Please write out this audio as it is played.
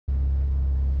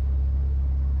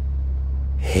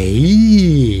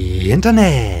Hey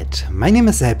Internet! My name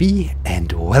is Abby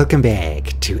and welcome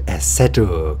back to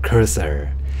Assetto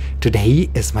Corsa. Today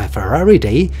is my Ferrari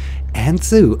day and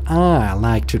so I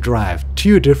like to drive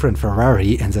two different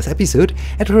Ferrari in this episode.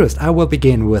 At first I will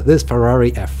begin with this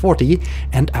Ferrari F40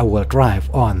 and I will drive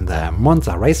on the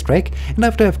Monza racetrack, and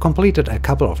after I've completed a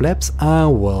couple of laps I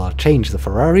will change the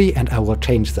Ferrari and I will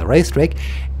change the racetrack,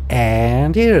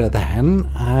 and yeah,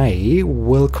 then I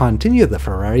will continue the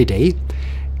Ferrari day.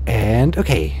 And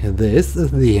okay, this is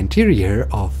the interior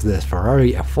of the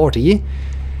Ferrari F40.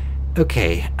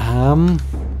 Okay,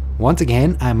 once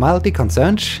again, I'm mildly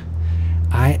concerned.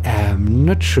 I am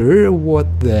not sure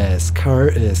what this car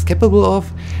is capable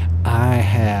of. I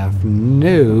have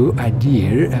no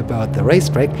idea about the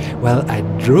racetrack. Well, I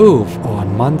drove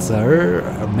on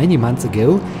Monza many months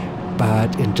ago,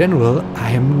 but in general, I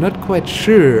am not quite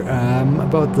sure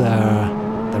about the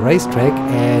racetrack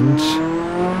and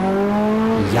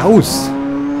yows.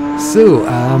 So,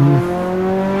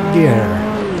 yeah,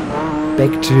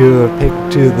 back to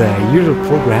the usual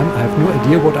program. I have no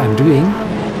idea what I'm doing,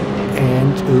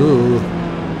 and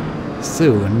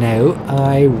so now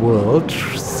I will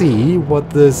see what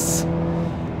this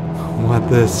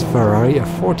Ferrari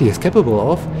F40 is capable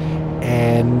of,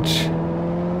 and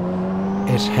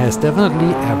it has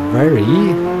definitely a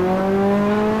very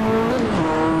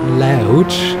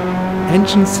loud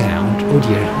engine sound. Oh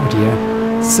dear,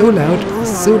 so loud,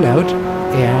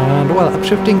 and well,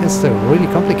 upshifting is really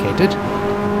complicated,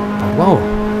 but wow,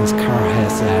 this car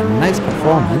has a nice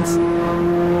performance,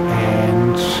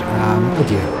 and oh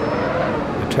dear,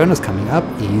 the turn is coming up,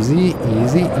 easy,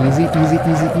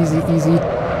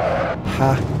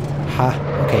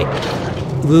 okay.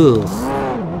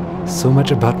 Ugh. So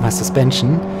much about my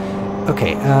suspension.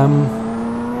 Okay,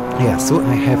 yeah, so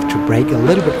I have to brake a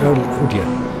little bit early. Oh dear,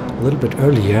 a little bit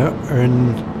earlier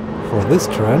for this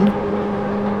turn.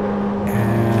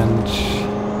 And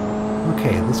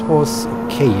okay, this was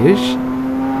okay-ish.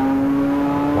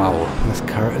 Wow, this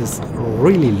car is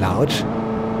really loud.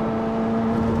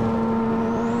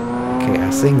 Okay,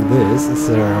 I think this is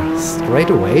a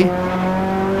straightaway.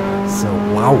 So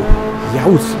wow,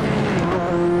 yows.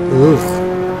 Ugh.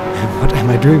 What am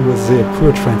I doing with the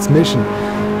poor transmission?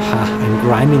 Ha, I'm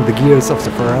grinding the gears of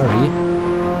the Ferrari.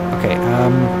 Okay,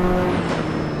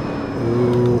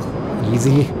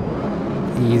 easy.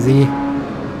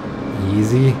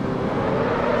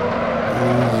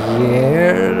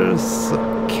 Yes,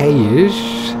 okay-ish.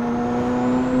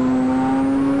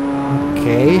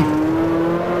 Okay.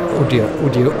 Oh dear.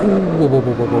 Whoa.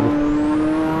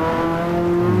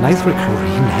 Nice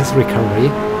recovery.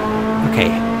 Okay,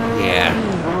 yeah.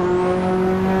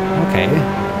 Okay,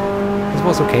 this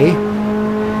was okay.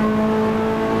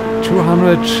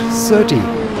 230.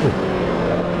 Oh,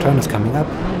 turn is coming up.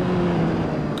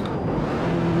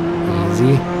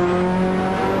 Easy.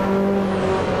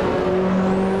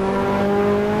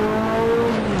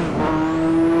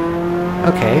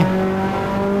 Okay,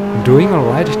 doing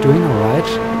alright.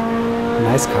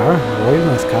 Nice car, very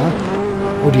nice car.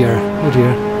 Oh dear.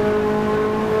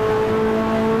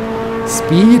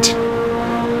 Speed.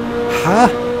 Ha.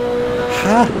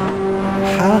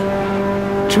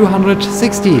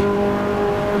 260.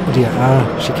 Oh dear,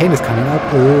 chicane is coming up.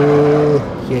 Oh,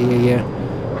 yeah.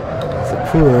 The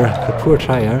poor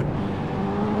tire.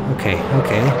 Okay.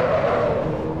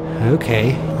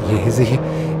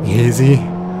 Easy.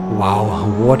 Wow,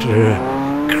 what a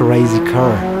crazy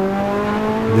car.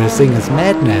 This thing is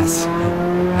madness.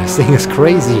 This thing is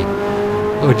crazy.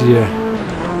 Oh dear.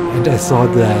 And I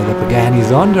thought the Pagani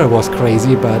Zonda was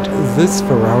crazy, but this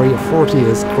Ferrari F40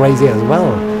 is crazy as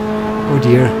well. Oh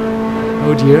dear.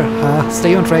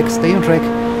 Stay on track. Okay,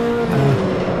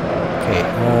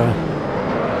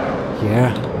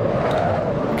 yeah.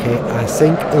 Okay, I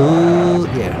think,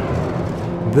 yeah.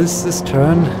 This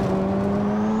turn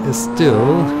is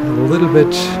still a little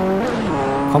bit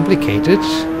complicated.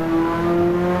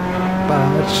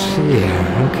 But,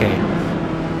 yeah, okay.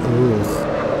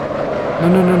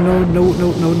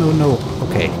 No.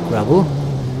 Okay, gravel.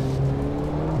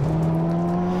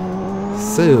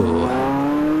 So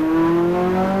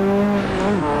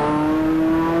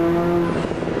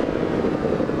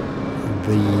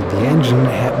the engine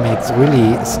makes really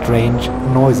strange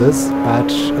noises,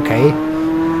 but okay.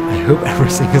 I hope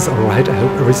everything is alright.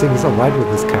 With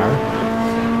this car.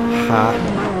 Ha.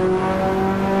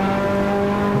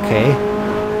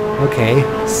 Okay.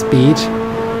 Speed.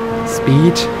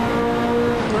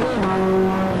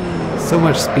 So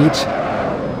much speed.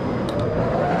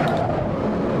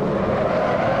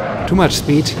 Too much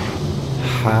speed.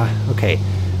 Okay.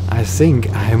 I think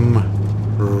I'm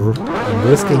I'm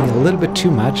risking a little bit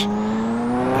too much.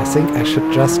 I think I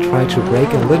should just try to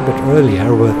brake a little bit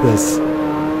earlier with this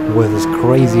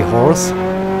crazy horse.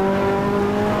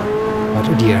 But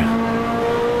oh dear.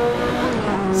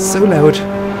 So loud.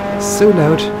 So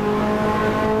loud.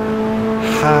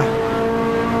 Ha.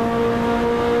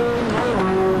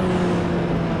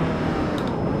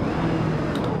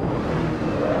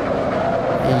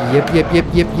 Yep.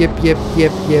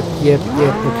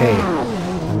 Okay.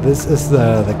 And this is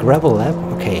the gravel lap.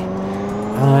 Okay.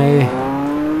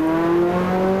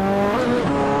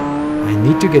 I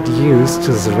need to get used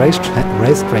to the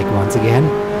racetrack once again.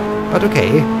 But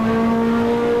okay.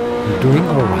 I'm doing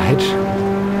alright.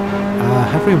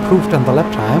 Have we improved on the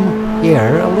lap time?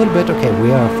 Yeah, a little bit. Okay,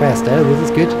 we are faster. This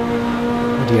is good.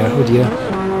 Oh dear, oh dear.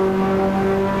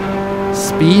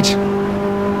 Speed.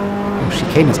 Oh,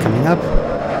 chicane is coming up.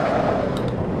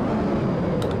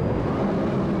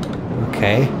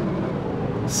 Okay.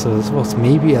 So this was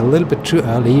maybe a little bit too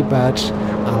early, but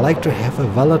I like to have a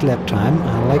valid lap time.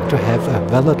 I like to have a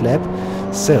valid lap.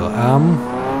 So, oh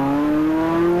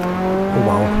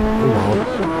wow. Oh wow.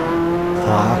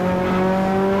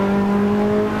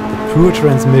 The poor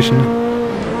transmission.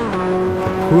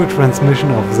 The poor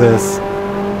transmission of this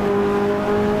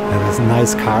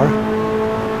nice car.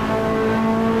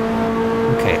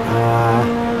 Okay,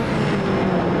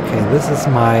 okay, this is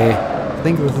my... I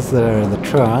think this is the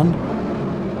turn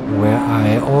where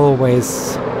I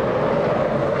always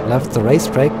left the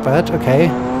racetrack, but okay.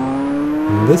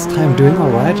 This time doing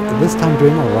alright. This time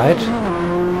doing alright.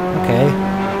 Okay.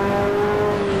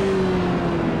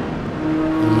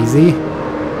 Easy.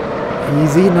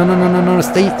 Easy. No.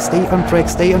 Stay on track.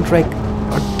 Stay on track.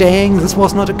 Oh dang, this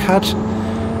was not a cut.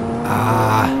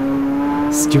 Ah,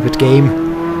 stupid game.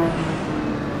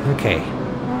 Okay.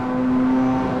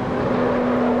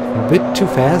 A bit too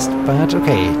fast, but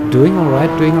okay. Doing alright,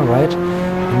 doing alright.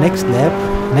 Next lap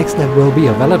will be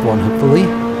a valid one, hopefully.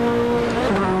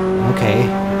 Okay.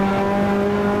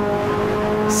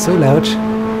 So loud.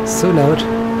 So loud.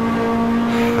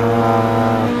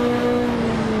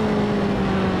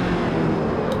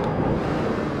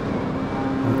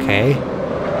 Okay.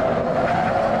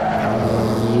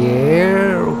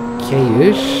 Yeah,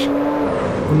 okay-ish.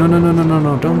 Oh,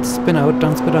 no, don't spin out,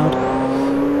 don't spin out.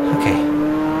 Okay.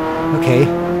 Okay.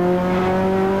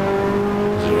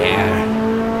 Yeah.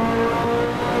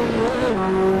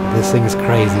 This thing is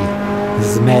crazy. This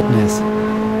is madness.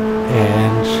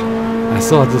 And I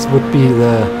thought this would be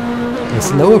the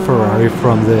slower Ferrari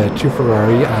from the two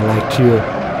Ferrari I like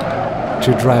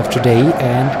to drive today,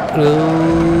 and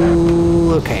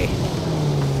okay.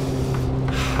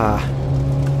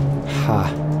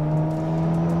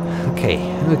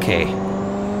 Okay.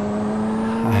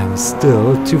 I am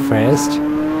still too fast.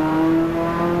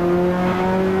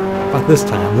 But this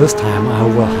time I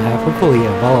will have hopefully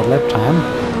a valid lap time.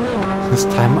 This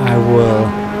time I will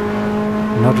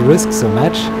not risk so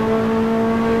much.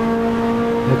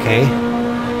 Okay.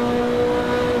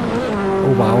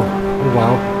 Oh wow.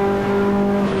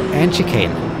 And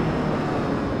chicane.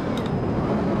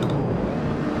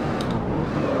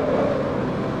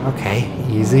 Okay,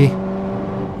 easy.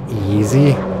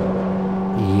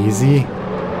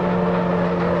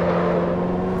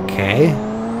 Okay.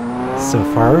 So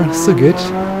far, so good.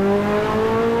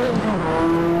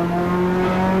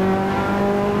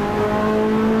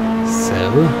 So,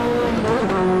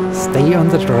 stay on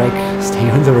the track, stay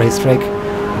on the racetrack.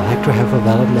 I like to have a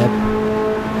valid lap.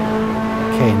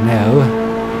 Okay, now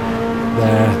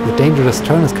the dangerous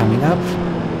turn is coming up.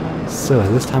 So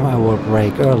this time I will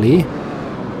brake early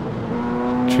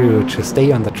to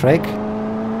stay on the track.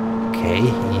 Okay,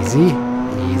 easy.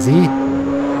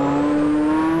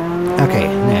 Okay,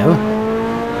 now.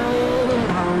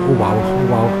 Oh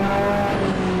wow.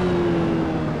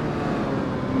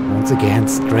 Once again,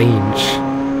 strange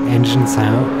engine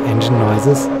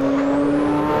noises.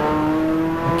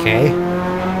 Okay.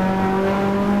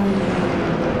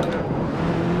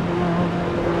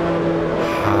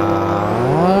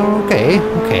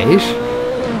 Okay.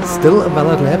 Still a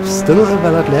valid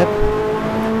lap.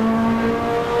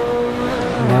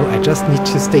 Now I just need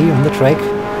to stay on the track.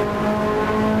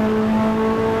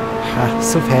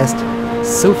 So fast.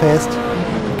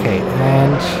 Okay,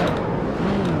 and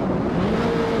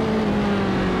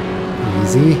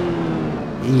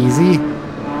easy.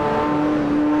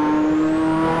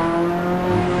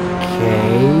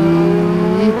 Okay.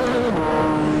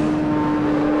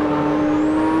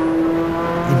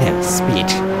 And now speed.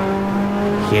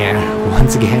 Yeah,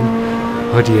 once again.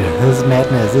 Oh dear, this is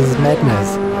madness.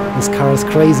 This car is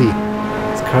crazy.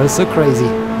 This car is so crazy.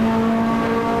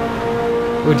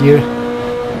 Oh dear.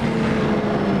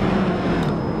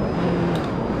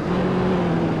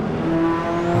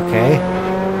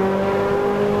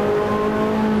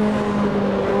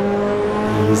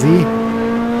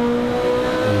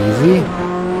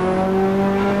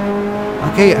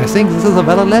 Okay, I think this is a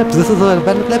valid lap. This is a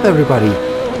valid lap, everybody.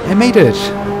 I made it.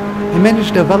 I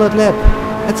managed a valid lap.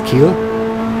 That's cool.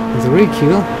 That's really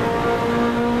cool.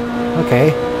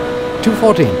 Okay.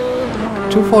 214.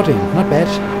 214. Not bad.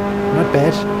 Not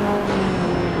bad.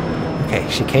 Okay,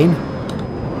 chicane.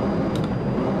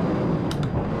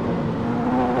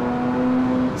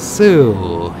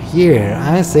 So, yeah,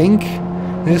 I think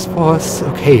this was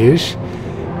okay-ish.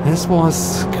 This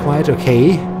was quite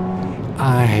okay.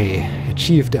 I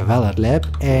achieved a valid lap,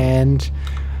 and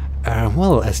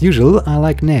well, as usual, I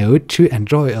like now to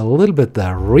enjoy a little bit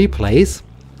the replays.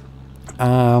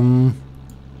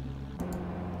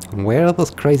 Where is this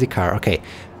crazy car? Okay,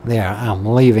 there, I'm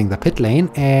leaving the pit lane,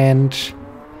 and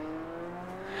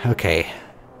okay,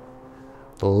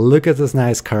 look at this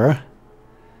nice car.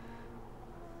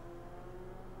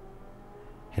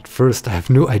 At first I have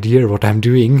no idea what I'm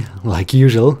doing, like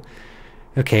usual.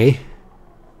 Okay.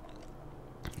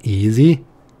 Easy.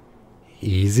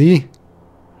 Easy.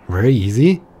 Very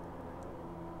easy.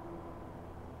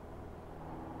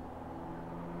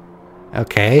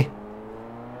 Okay.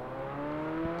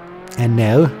 And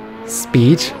now,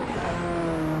 speed.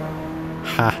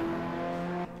 Ha.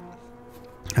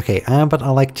 Okay, but I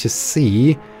like to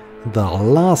see the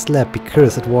last lap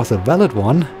because it was a valid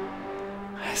one.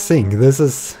 I think this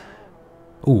is...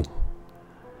 Ooh.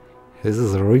 This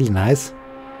is really nice.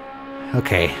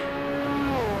 Okay.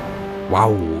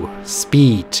 Wow.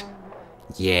 Speed.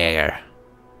 Yeah.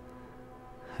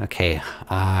 Okay.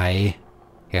 I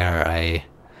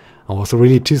was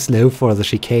really too slow for the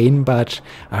chicane, but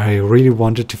I really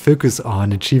wanted to focus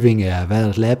on achieving a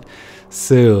valid lap.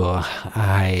 So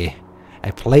I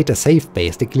played it safe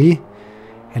basically.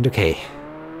 And okay.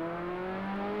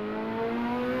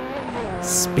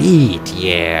 Speed,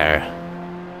 yeah.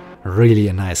 Really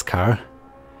a nice car.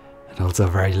 And also a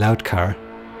very loud car.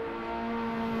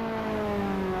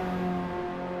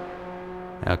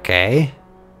 Okay.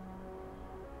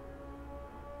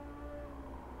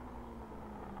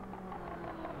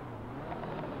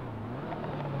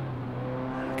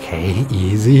 Okay,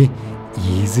 easy,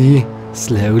 easy,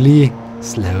 slowly,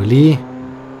 slowly.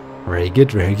 Very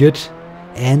good, very good.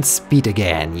 And speed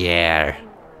again, yeah.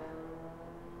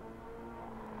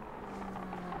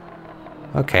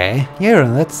 Okay, yeah,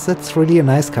 that's really a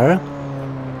nice car.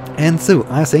 And so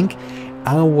I think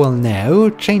I will now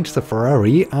change the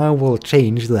Ferrari. I will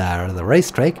change the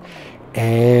racetrack,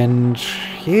 and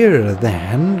here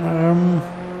then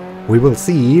we will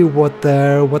see what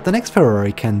the next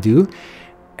Ferrari can do.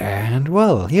 And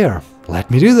well, here, let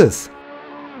me do this.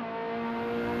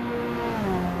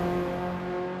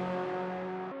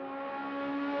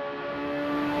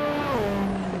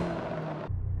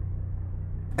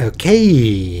 Okay,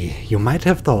 you might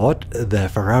have thought the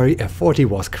Ferrari F40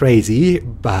 was crazy,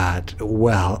 but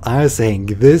well, I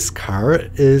think this car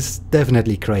is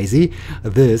definitely crazy.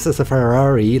 This is a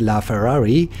Ferrari La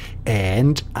Ferrari,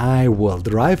 and I will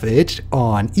drive it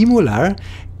on Imola,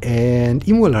 and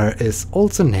Imola is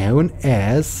also known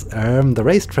as the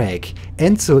racetrack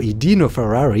Enzo Dino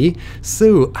Ferrari.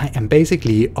 So I am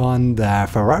basically on the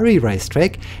Ferrari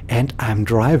racetrack, and I'm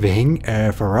driving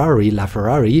a Ferrari La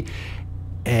Ferrari.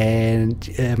 And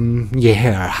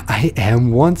yeah, I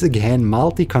am once again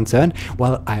multi-concerned.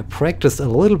 Well, I practiced a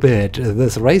little bit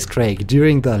this racetrack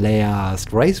during the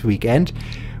last race weekend,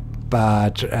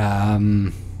 but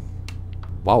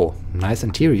wow, nice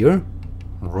interior,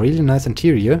 really nice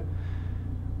interior.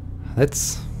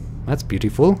 That's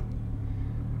beautiful.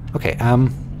 Okay,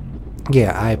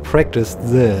 yeah, I practiced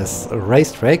this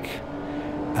racetrack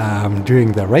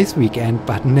during the race weekend,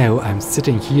 but now I'm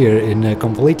sitting here in a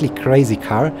completely crazy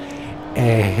car,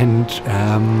 and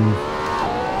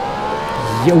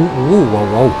yo, whoa, whoa,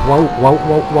 whoa, whoa,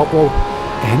 whoa, whoa, whoa,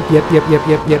 and yep,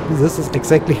 this is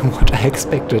exactly what I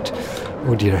expected.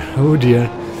 Oh dear, oh dear.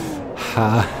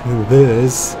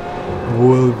 This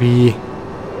will be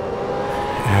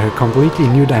a completely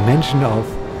new dimension of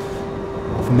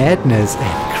madness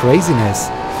and craziness.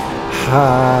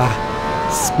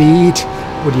 Speed.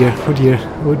 Oh dear, oh dear,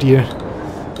 oh dear.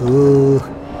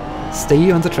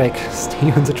 Stay on the track,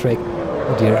 stay on the track.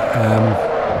 Oh dear,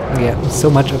 yeah, so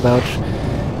much about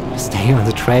staying on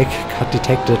the track. Cut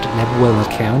detected, lap will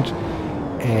not count.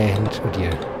 And oh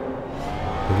dear,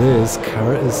 this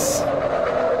car is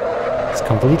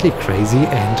completely crazy,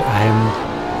 and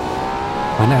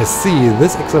when I see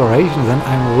this acceleration, then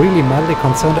I'm really mildly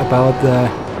concerned about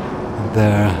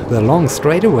the long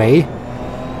straightaway.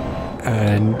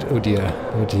 And oh dear,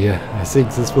 I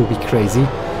think this will be crazy.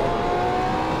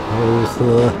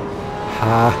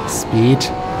 Speed,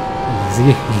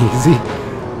 easy, easy.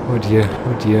 Oh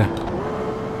dear,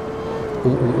 Ooh,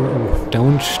 ooh, ooh.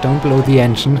 Don't blow the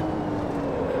engine.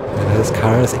 This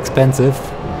car is expensive.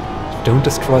 Don't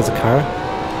destroy the car.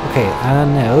 Okay,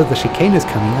 now the chicane is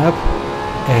coming up,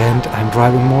 and I'm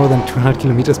driving more than 200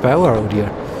 kilometers per hour, oh dear.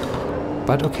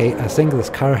 But okay, I think this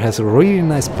car has really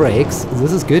nice brakes.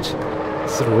 This is good.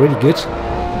 This is really good.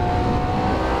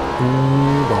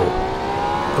 Ooh, wow.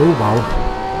 Oh wow.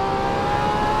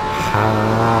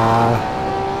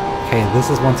 Okay, this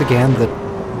is once again the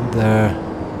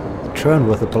turn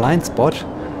with a blind spot.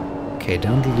 Okay,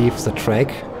 don't leave the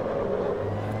track.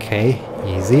 Okay,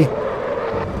 easy.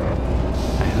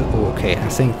 Okay, I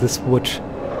think this would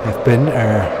have been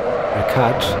a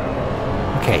cut.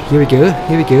 Okay, here we go,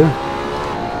 here we go.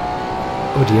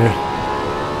 Oh dear.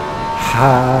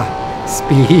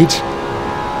 Speed.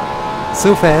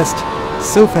 So fast,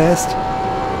 so fast.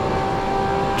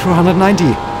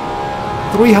 290.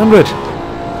 300.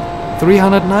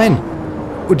 309.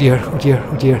 Oh dear, oh dear,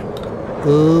 oh dear.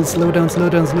 Slow down, slow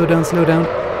down, slow down, slow down.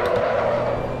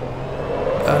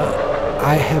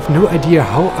 I have no idea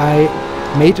how I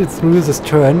made it through this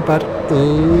turn, but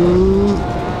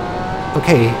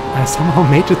okay, I somehow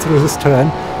made it through this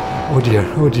turn. Oh dear,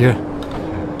 oh dear.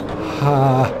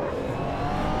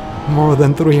 More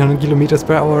than 300 kilometers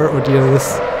per hour. Oh dear,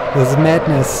 this is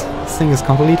madness. This thing is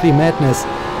completely madness.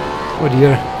 Oh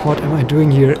dear, what am I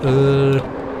doing here?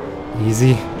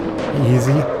 Easy,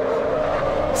 easy.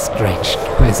 Strange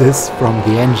noises from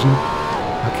the engine.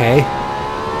 Okay.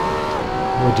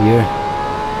 Oh dear.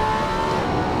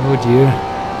 Oh dear.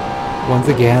 Once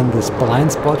again, this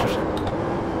blind spot.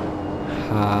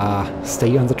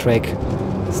 Stay on the track.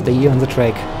 Stay on the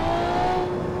track.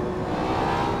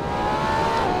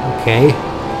 Okay.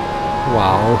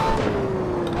 Wow.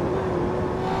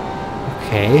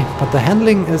 Okay, but the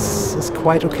handling is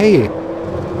quite okay.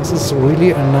 This is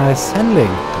really a nice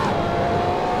handling.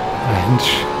 And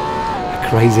a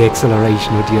crazy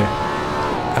acceleration, oh dear.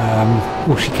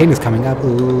 Oh, chicane is coming up.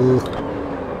 Ooh.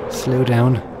 Slow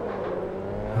down.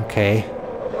 Okay.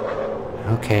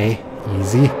 Okay.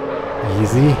 Easy.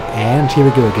 Easy. And here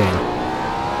we go again.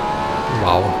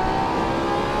 Wow.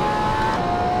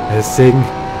 This thing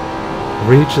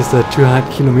reaches the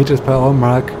 200 kilometers per hour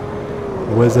mark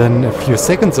within a few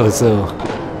seconds or so.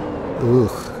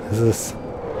 Ugh. This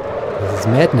is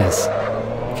madness.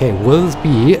 Okay, will this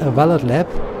be a valid lap?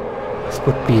 This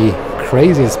would be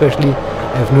crazy, especially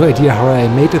I have no idea how I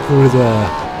made it through the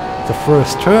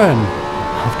first turn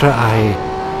after I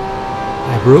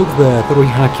broke the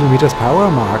 300 kilometers per hour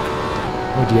mark.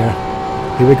 Oh dear.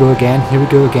 Here we go again, here we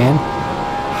go again.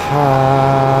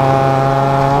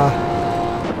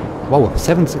 Wow,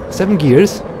 seven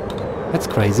gears. That's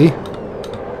crazy.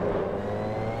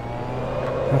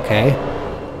 Okay.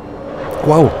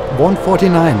 Wow,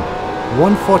 149.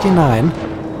 149.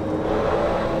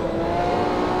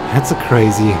 That's a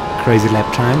crazy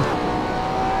lap time.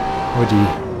 Oh dear.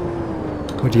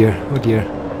 Oh dear, oh dear.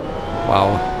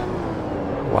 Wow.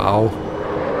 Wow.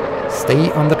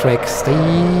 Stay on the track,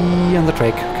 stay on the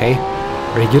track. Okay,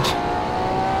 very good.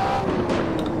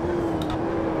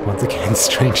 Once again,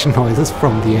 strange noises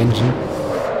from the engine.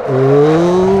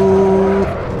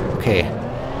 Okay,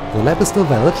 the lap is still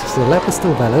valid, the lap is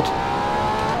still valid.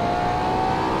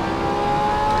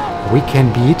 We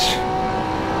can beat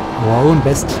our own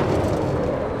best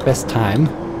time.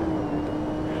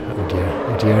 Oh dear,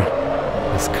 oh dear.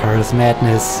 This car is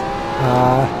madness.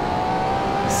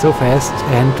 So fast,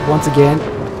 and once again,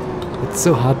 it's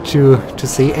so hard to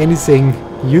say anything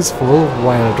useful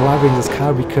while driving this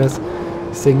car because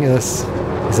this thing is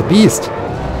a beast.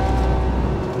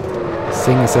 This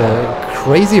thing is a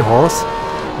crazy horse.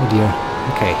 Oh dear.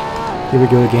 Okay, here we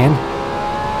go again.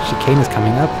 Chicane is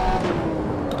coming up.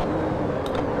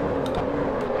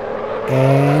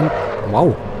 And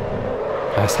wow,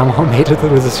 I somehow made it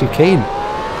through the chicane.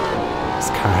 This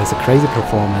car has a crazy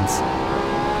performance.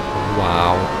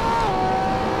 Wow.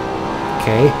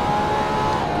 Okay.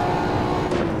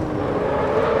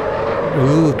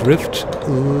 Ooh, drift.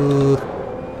 Ooh.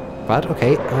 But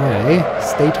okay, I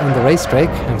stayed on the racetrack.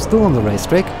 I'm still on the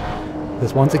racetrack.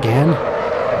 This once again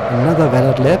another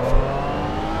valid lap.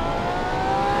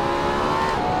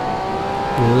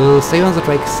 Ooh, stay on the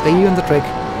track. Stay on the track.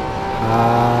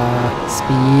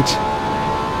 Speed.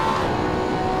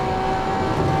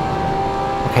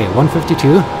 Okay,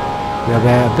 152. We are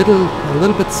a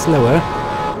little bit slower.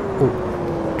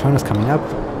 Oh, turn is coming up.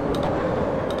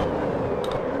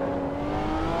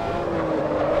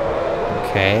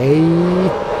 Okay.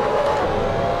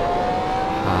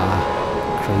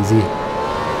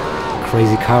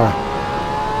 Crazy car.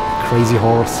 Crazy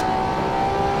horse.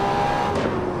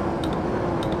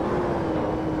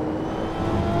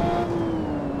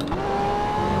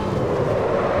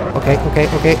 Okay, okay,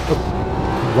 okay. Oh.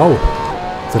 Whoa.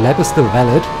 The lap is still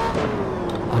valid.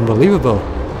 Unbelievable.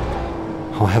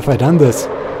 How have I done this?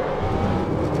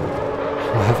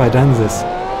 How have I done this?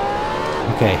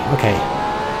 Okay, okay.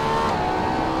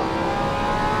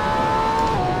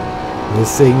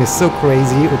 This thing is so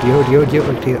crazy. Oh dear, oh dear, oh dear,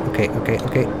 oh dear. Okay, okay,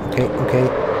 okay, okay, okay.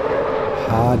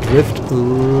 Hard drift.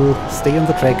 Ooh, stay on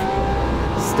the track.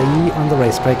 Stay on the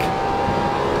racetrack.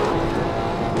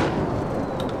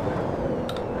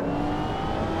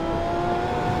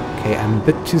 Okay, I'm a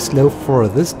bit too slow for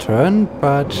this turn,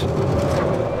 but...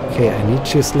 Okay, I need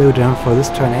to slow down for this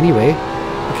turn anyway.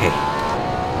 Okay.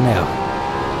 Now.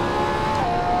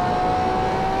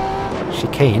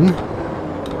 Chicane.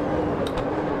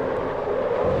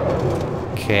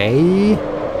 Okay.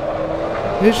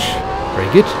 Ish. Very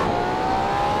good.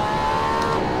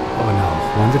 Oh no.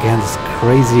 Once again, this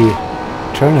crazy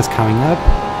turn is coming up.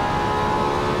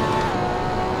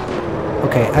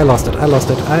 Okay, I lost it. I lost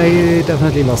it. I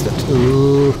definitely lost it.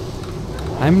 Ooh.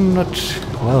 I'm not...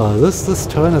 Well, this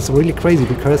turn is really crazy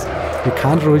because you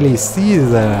can't really see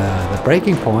the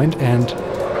braking point, and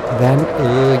then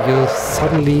you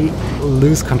suddenly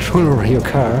lose control over your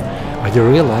car, or you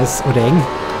realize, oh dang,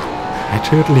 I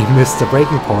totally missed the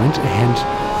braking point, and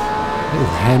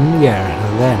then, yeah,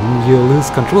 then you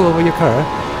lose control over your car.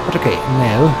 But okay,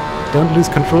 now, don't lose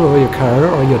control over your car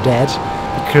or you're dead,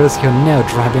 because you're now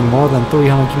driving more than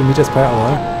 300 kilometers per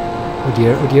hour. Oh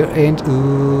dear, and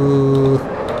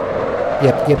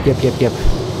Yep.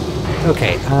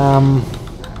 Okay,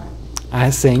 I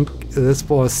think this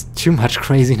was too much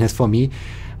craziness for me.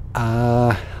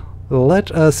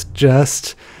 Let us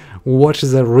just watch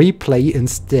the replay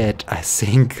instead. I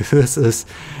think this is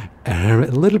a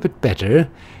little bit better.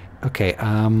 Okay,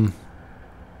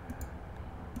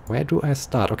 where do I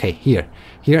start? Okay, here.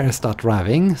 Here I start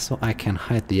driving, so I can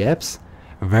hide the apps.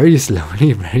 Very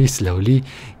slowly, very slowly.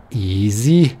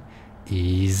 Easy,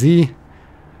 easy.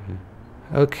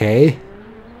 Okay.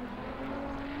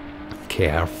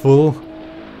 Careful.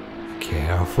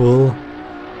 Careful.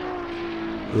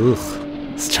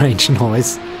 Ugh. Strange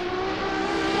noise.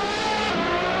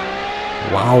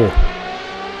 Wow.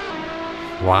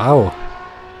 Wow.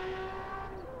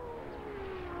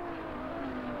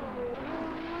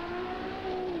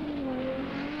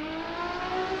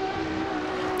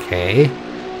 Okay.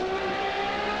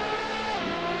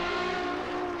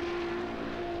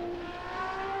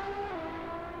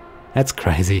 That's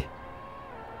crazy.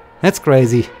 That's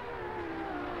crazy.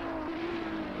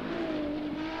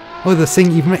 Oh, the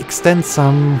thing even extends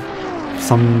some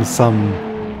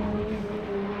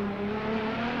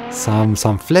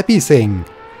flappy thing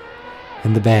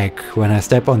in the back when I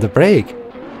step on the brake.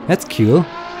 That's cool.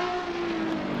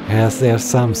 Yes, there's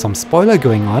some spoiler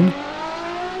going on.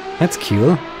 That's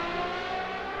cool.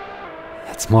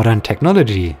 That's modern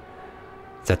technology.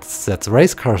 That's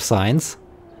race car science.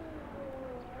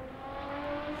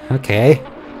 Okay.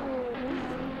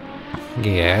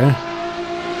 Yeah.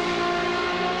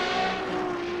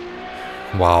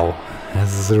 Wow.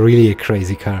 This is really a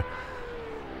crazy car.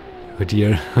 Oh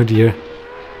dear, oh dear.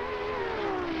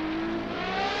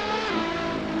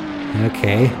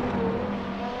 Okay.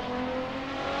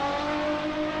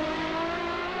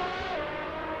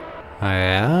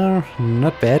 Yeah,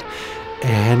 not bad.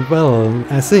 And well,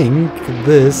 I think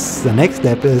the next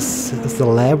step is the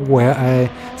lap where I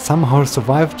somehow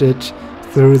survived it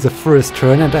through the first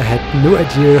turn, and I had no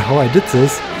idea how I did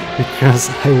this because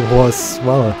I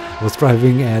was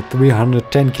driving at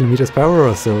 310 kilometers per hour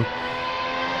or so.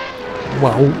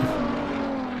 Wow.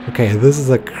 Okay, this is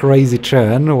a crazy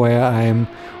turn where I'm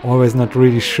always not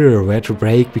really sure where to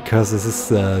brake because this is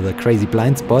the crazy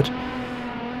blind spot.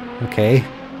 Okay.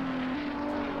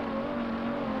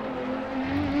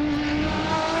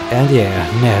 And yeah,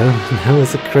 now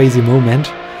is a crazy moment.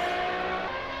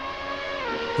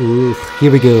 Ooh,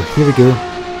 here we go, here we go.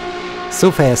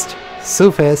 So fast,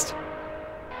 so fast.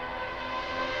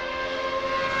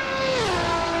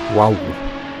 Wow.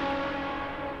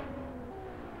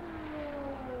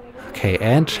 Okay,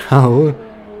 and how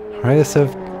is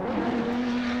it?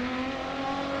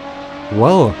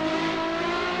 Well,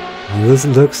 this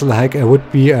looks like I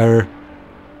would be a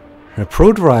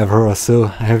pro driver or so.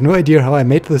 I have no idea how I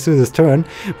made this through this turn,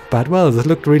 but well, this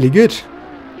looked really good.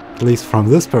 At least from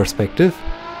this perspective.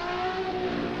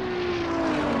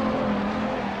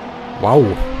 Wow.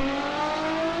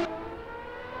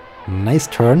 Nice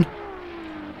turn.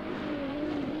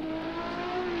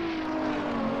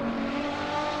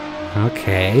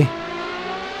 Okay.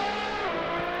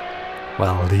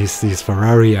 Well, these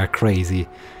Ferrari are crazy.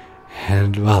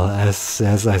 And well, as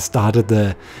I started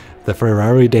the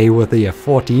Ferrari day with the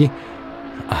F40,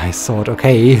 I thought,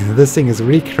 okay, this thing is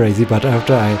really crazy, but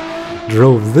after I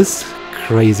drove this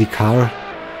crazy car,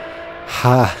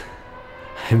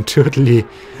 I'm totally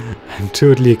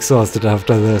exhausted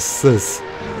after this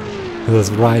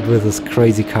ride with this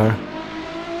crazy car.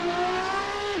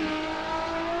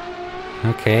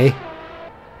 Okay.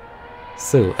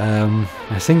 So,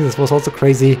 I think this was also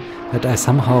crazy that I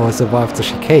somehow survived the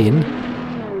chicane.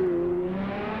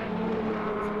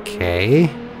 Okay.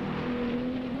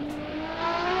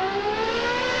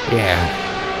 Yeah.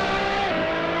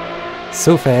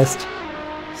 So fast.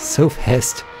 So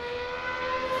fast.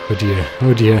 Oh dear,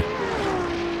 oh dear.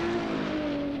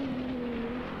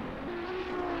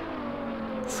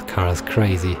 This car is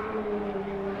crazy.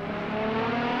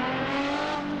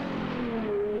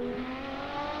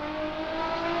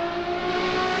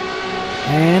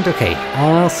 And okay,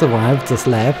 I survived this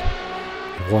lap.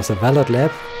 It was a valid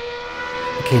lap.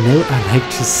 Okay, now I like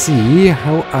to see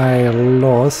how I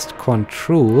lost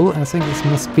control. I think this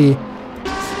must be...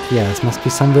 yeah, this must be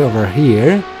somewhere over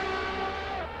here.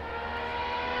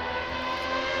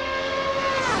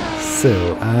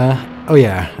 So, oh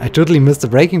yeah, I totally missed the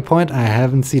braking point. I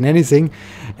haven't seen anything.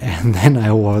 And then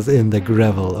I was in the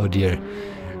gravel. Oh dear.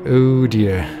 Oh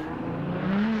dear.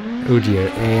 Oh dear.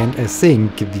 And I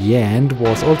think the end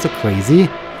was also crazy.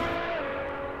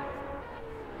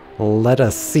 Let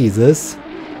us see this.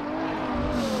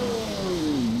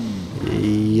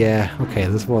 Yeah, okay,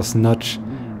 this was not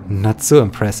so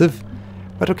impressive.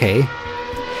 But okay.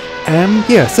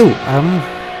 Yeah, so,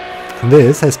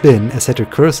 this has been Assetto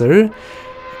Corsa.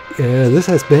 This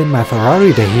has been my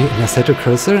Ferrari day in Assetto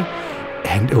Corsa.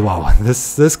 And wow,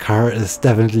 this car is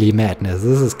definitely madness.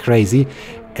 This is crazy.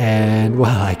 And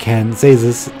well, I can say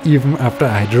this even after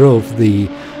I drove the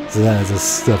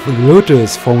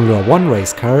Lotus Formula 1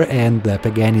 race car and the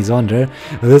Pagani Zonda.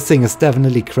 This thing is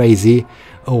definitely crazy.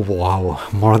 Oh wow,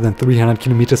 more than 300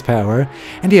 kilometers per hour.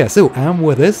 And yeah, so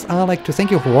with this, I'd like to thank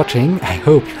you for watching. I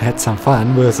hope you had some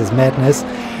fun with this madness.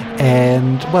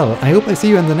 And well, I hope I see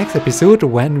you in the next episode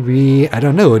when we, I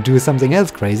don't know, do something else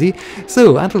crazy.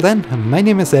 So until then, my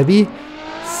name is Abby.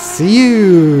 See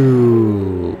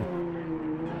you!